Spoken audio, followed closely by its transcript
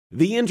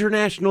The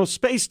International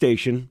Space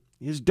Station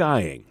is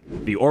dying.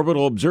 The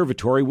orbital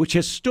observatory, which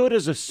has stood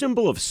as a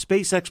symbol of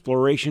space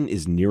exploration,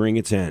 is nearing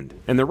its end,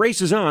 and the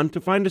race is on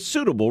to find a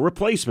suitable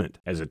replacement.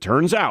 As it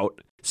turns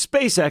out,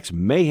 SpaceX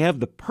may have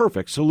the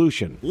perfect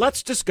solution.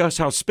 Let's discuss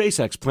how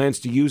SpaceX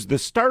plans to use the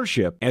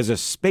Starship as a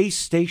space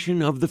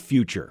station of the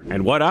future,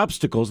 and what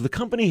obstacles the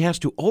company has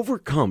to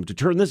overcome to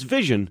turn this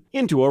vision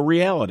into a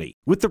reality.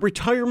 With the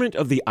retirement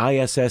of the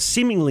ISS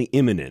seemingly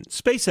imminent,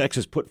 SpaceX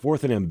has put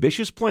forth an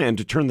ambitious plan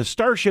to turn the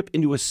Starship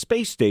into a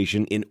space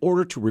station in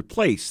order to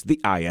replace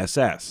the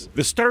ISS.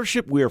 The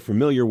Starship we are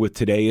familiar with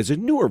today is a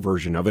newer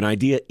version of an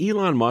idea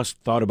Elon Musk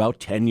thought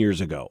about 10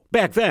 years ago.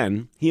 Back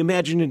then, he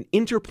imagined an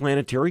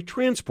interplanetary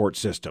transport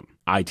system,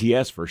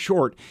 ITS for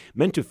short,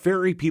 meant to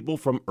ferry people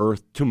from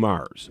Earth to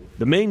Mars.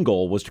 The main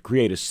goal was to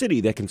create a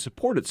city that can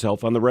support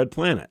itself on the red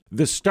planet.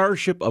 The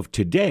Starship of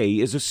today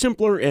is a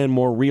simpler and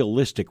more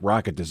realistic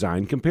rocket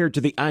design compared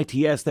to the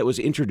ITS that was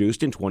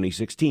introduced in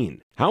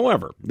 2016.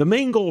 However, the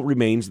main goal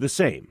remains the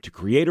same: to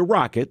create a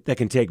rocket that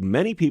can take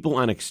many people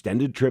on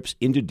extended trips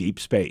into deep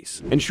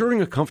space.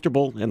 Ensuring a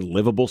comfortable and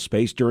livable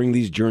space during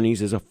these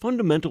journeys is a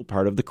fundamental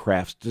part of the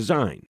craft's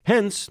design.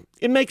 Hence,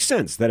 it makes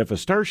sense that if a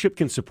Starship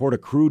can support a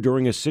crew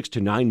during a 6 to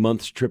 9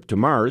 months trip to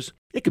Mars,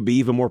 it could be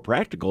even more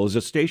practical as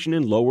a station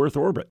in low Earth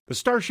orbit. The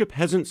Starship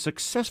hasn't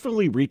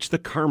successfully reached the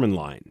Kármán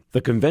line,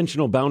 the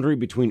conventional boundary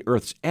between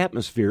Earth's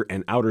atmosphere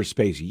and outer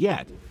space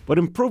yet, but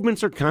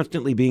improvements are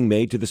constantly being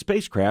made to the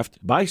spacecraft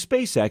by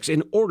SpaceX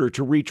in order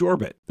to reach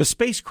orbit. The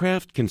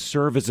spacecraft can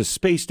serve as a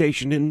space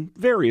station in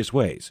various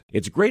ways.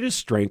 Its greatest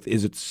strength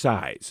is its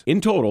size.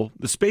 In total,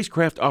 the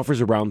spacecraft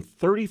offers around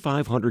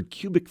 3,500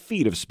 cubic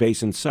feet of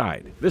space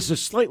inside. This is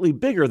slightly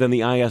bigger than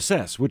the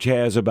ISS, which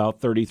has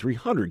about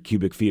 3,300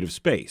 cubic feet of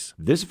space.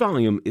 This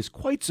volume is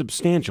quite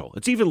substantial.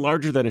 It's even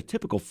larger than a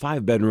typical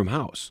 5-bedroom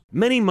house.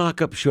 Many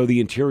mock-ups show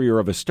the interior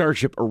of a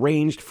Starship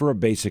arranged for a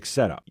basic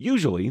setup.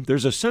 Usually,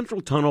 there's a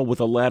central tunnel with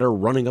a ladder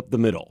running up the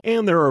middle,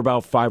 and there are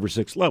about 5 or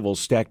 6 levels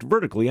stacked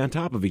vertically on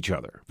top of each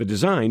other. The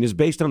design is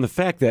based on the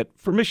fact that,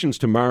 for missions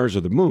to Mars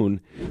or the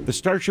Moon, the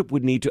Starship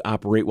would need to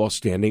operate while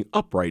standing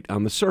upright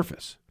on the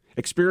surface,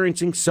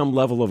 experiencing some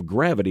level of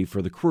gravity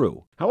for the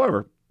crew.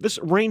 However, this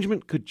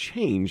arrangement could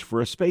change for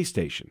a space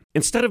station.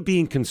 Instead of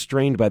being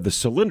constrained by the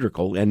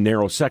cylindrical and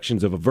narrow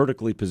sections of a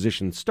vertically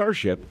positioned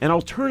Starship, an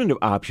alternative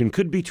option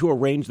could be to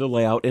arrange the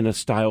layout in a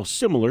style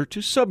similar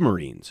to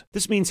submarines.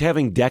 This means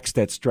having decks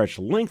that stretch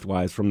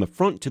lengthwise from the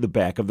front to the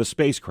back of the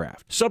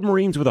spacecraft.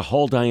 Submarines with a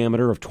hull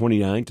diameter of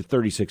 29 to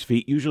 36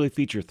 feet usually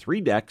feature 3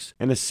 decks,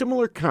 and a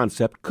similar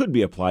concept could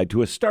be applied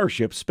to a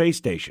Starship space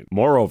station.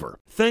 Moreover,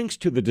 thanks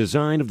to the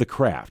design of the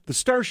craft, the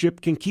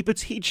Starship can keep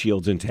its heat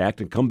shields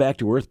intact and come back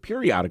to Earth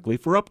periodically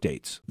for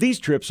updates. These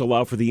trips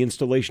allow for the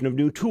installation of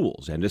new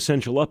tools and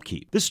essential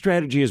upkeep. This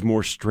strategy is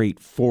more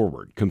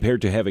straightforward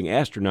compared to having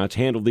astronauts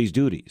handle these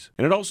duties,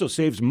 and it also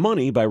saves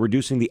money by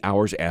reducing the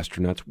hours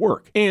astronauts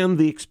work and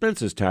the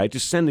expenses tied to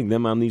sending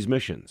them on these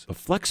missions. The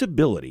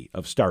flexibility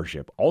of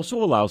Starship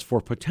also allows for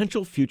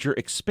potential future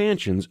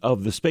expansions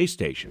of the space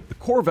station. The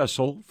core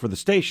vessel for the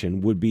station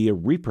would be a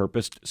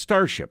repurposed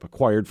Starship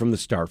acquired from the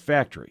Star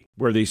Factory,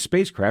 where these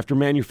spacecraft are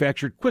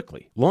manufactured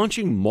quickly.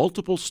 Launching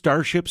multiple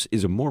Starships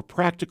is a more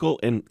practical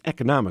and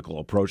economical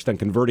approach than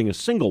converting a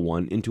single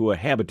one into a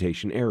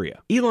habitation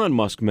area. Elon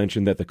Musk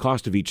mentioned that the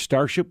cost of each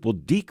Starship will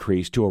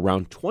decrease to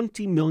around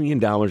 $20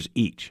 million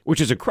each,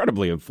 which is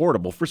incredibly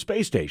affordable for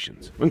space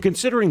stations. When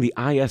considering the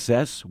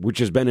ISS, which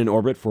has been in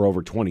orbit for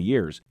over 20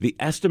 years, the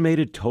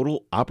estimated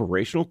total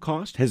operational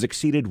cost has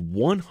exceeded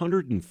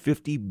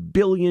 $150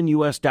 billion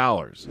US.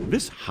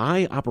 This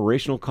high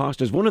operational cost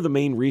is one of the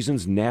main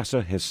reasons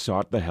NASA has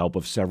sought the help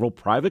of several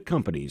private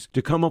companies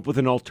to come up with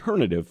an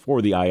alternative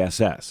for the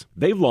ISS.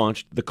 They've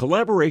launched the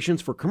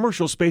Collaborations for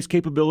Commercial Space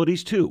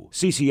Capabilities 2,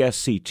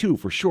 CCSC2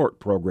 for short,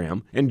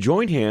 program, and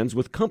joined hands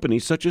with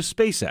companies such as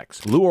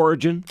SpaceX, Blue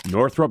Origin,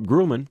 Northrop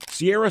Grumman,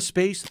 Sierra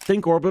Space,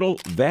 Think Orbital,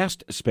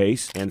 Vast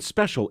Space, and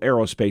Special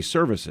Aerospace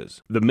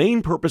Services. The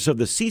main purpose of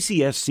the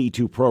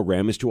CCSC2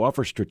 program is to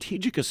offer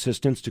strategic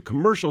assistance to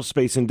commercial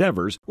space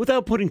endeavors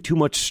without putting too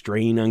much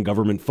strain on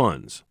government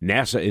funds.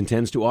 NASA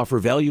intends to offer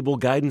valuable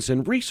guidance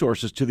and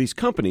resources to these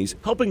companies,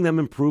 helping them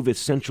improve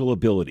essential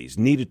abilities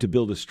needed to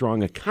build a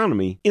strong economy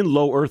in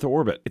low Earth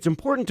orbit. It's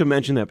important to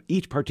mention that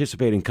each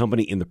participating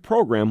company in the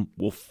program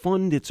will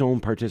fund its own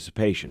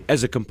participation.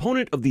 As a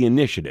component of the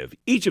initiative,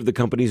 each of the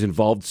companies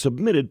involved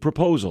submitted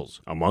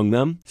proposals. Among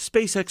them,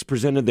 SpaceX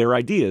presented their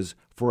ideas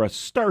for a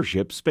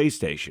Starship space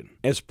station.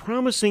 As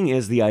promising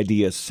as the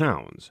idea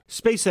sounds,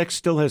 SpaceX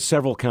still has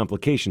several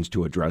complications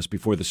to address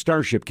before the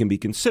Starship can be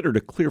considered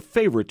a clear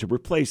favorite to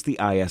replace the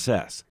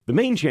ISS. The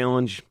main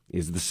challenge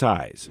is the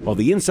size. While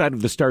the inside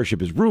of the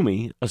Starship is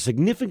roomy, a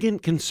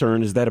significant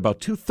concern is that about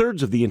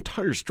 2/3 of the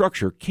entire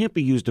structure can't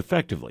be used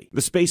effectively.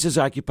 The space is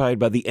occupied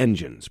by the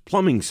engines,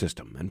 plumbing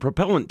system, and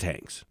propellant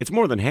tanks. It's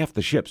more than half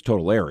the ship's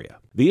total area.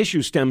 The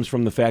issue stems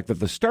from the fact that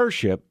the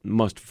Starship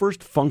must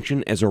first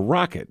function as a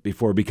rocket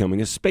before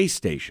becoming a space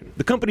station.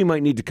 The company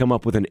might need to come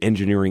up with an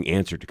engineering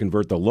answer to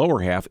convert the lower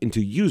half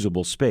into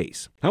usable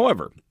space.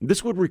 However,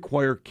 this would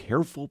require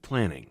careful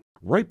planning.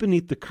 Right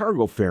beneath the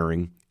cargo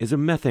fairing is a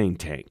methane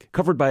tank,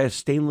 covered by a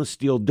stainless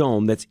steel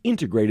dome that's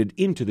integrated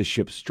into the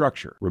ship's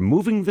structure.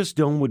 Removing this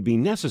dome would be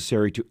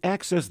necessary to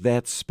access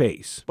that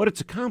space, but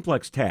it's a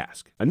complex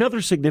task. Another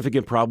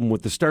significant problem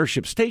with the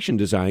Starship station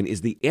design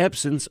is the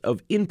absence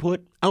of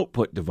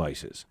input-output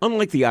devices.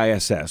 Unlike the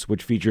ISS,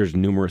 which features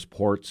numerous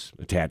ports,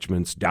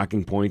 attachments,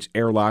 docking points,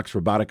 airlocks,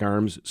 robotic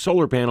arms,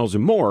 solar panels,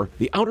 and more,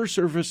 the outer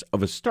surface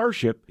of a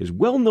Starship is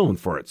well known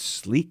for its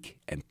sleek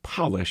and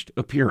polished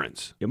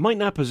appearance. It might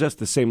not possess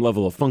the same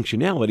level of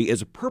functionality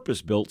as a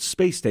purpose-built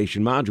space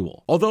station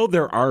module. Although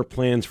there are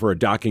plans for a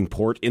docking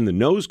port in the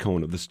nose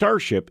cone of the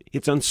Starship,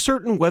 it's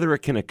uncertain whether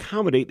it can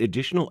accommodate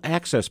additional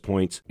access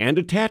points and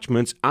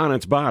attachments on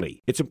its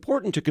body. It's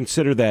important to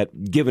consider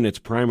that, given its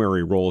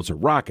primary role as a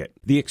rocket,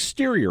 the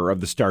exterior of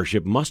the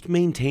Starship must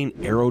maintain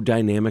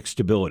aerodynamic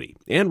stability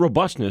and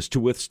robustness to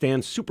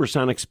withstand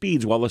supersonic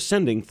speeds while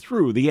ascending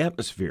through the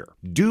atmosphere.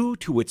 Due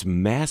to its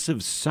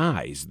massive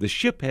size, the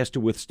ship has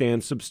to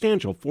withstand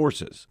substantial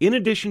forces. In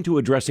addition to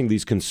addressing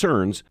these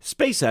concerns,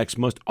 SpaceX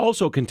must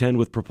also contend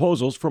with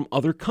proposals from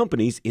other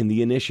companies in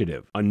the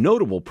initiative. A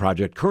notable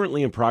project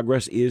currently in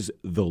progress is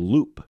the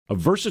Loop, a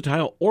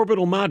versatile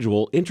orbital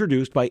module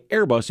introduced by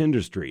Airbus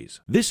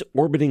Industries. This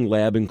orbiting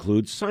lab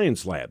includes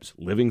science labs,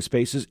 living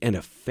spaces, and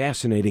a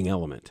fascinating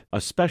element,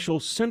 a special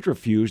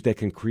centrifuge that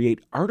can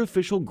create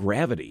artificial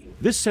gravity.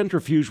 This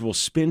centrifuge will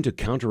spin to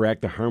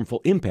counteract the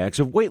harmful impacts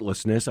of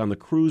weightlessness on the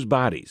crew's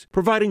bodies,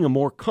 providing a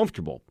more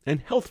comfortable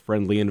and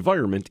health-friendly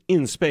environment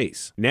in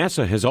space.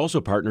 NASA has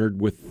also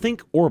partnered with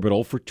Think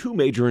Orbital for two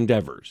major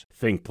endeavors: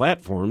 Think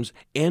Platforms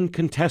and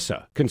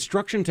Contessa,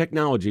 construction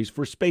technologies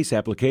for space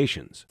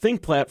applications.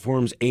 Think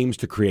Platforms aims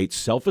to create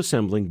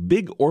self-assembling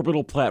big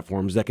orbital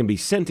platforms that can be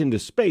sent into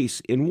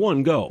space in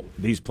one go.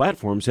 These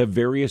platforms have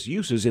various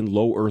uses in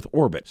low Earth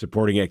orbit,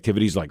 supporting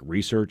activities like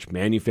research,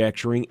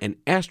 manufacturing, and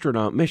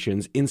astronaut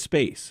missions in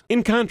space.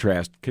 In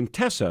contrast,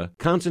 Contessa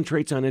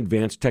concentrates on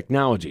advanced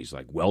technologies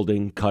like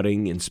welding,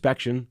 cutting,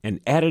 inspection,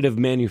 and additive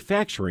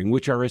manufacturing,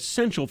 which are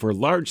essential for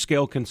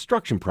large-scale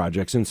construction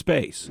projects in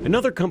space.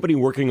 Another company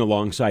working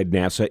alongside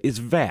NASA is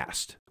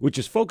VAST, which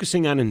is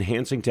focusing on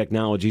enhancing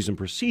technologies and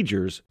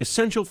procedures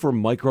essential for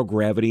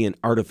microgravity and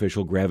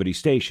artificial gravity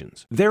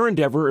stations. Their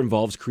endeavor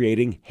involves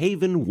creating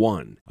Haven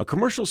 1, a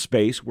commercial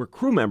space where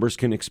crew members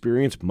can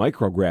experience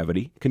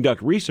microgravity,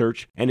 conduct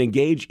research, and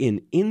engage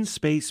in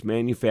in-space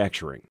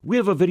manufacturing. We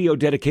have a video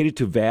dedicated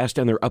to VAST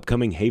and their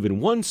upcoming Haven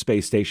 1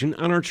 space station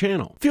on our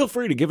channel. Feel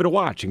free to give it a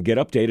watch and get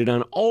updated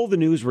on all the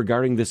news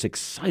regarding this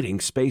exciting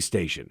space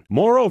station.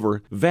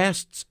 Moreover,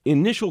 VAST's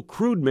initial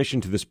crewed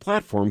mission to this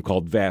platform,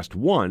 called VAST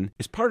 1,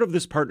 is part of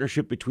this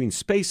partnership between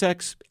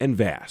SpaceX and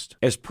VAST.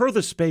 As per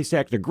the Space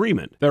Act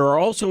agreement, there are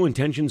also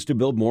intentions to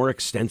build more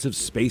extensive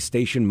space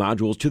station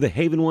modules to the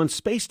Haven 1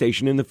 space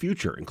station in the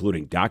future,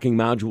 including docking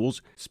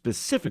modules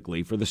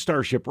specifically for the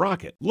Starship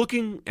rocket.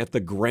 Looking at the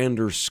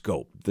grander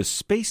scope, the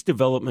Space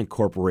Development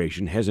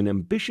Corporation has an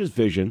ambitious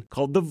vision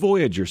called the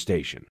Voyager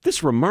Station.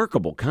 This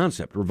remarkable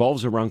concept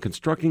revolves around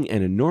constructing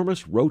an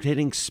enormous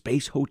rotating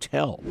space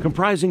hotel,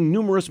 comprising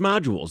numerous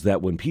modules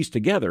that, when pieced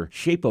together,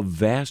 shape a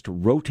vast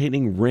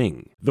rotating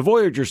ring. The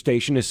Voyager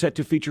Station is set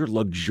to feature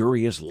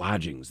luxurious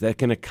lodgings that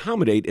can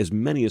accommodate as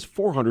many as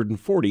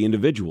 440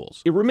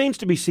 individuals. It remains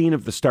to be seen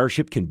if the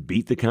Starship can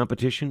beat the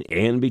competition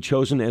and be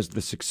chosen as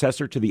the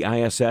successor to the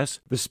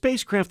ISS. The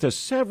spacecraft has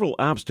several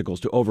obstacles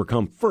to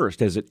overcome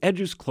first as it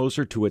edges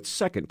closer to its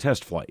second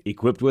test flight.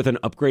 Equipped with an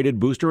upgraded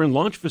booster and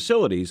launch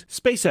facilities,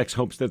 SpaceX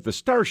hopes that the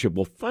Starship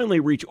will finally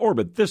reach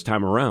orbit this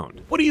time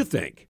around. What do you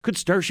think? Could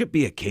Starship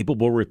be a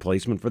capable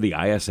replacement for the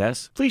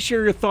ISS? Please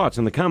share your thoughts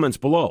in the comments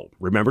below.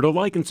 Remember to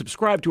like and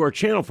subscribe to our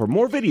channel for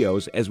more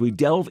videos as we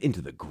delve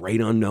into the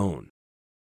great unknown.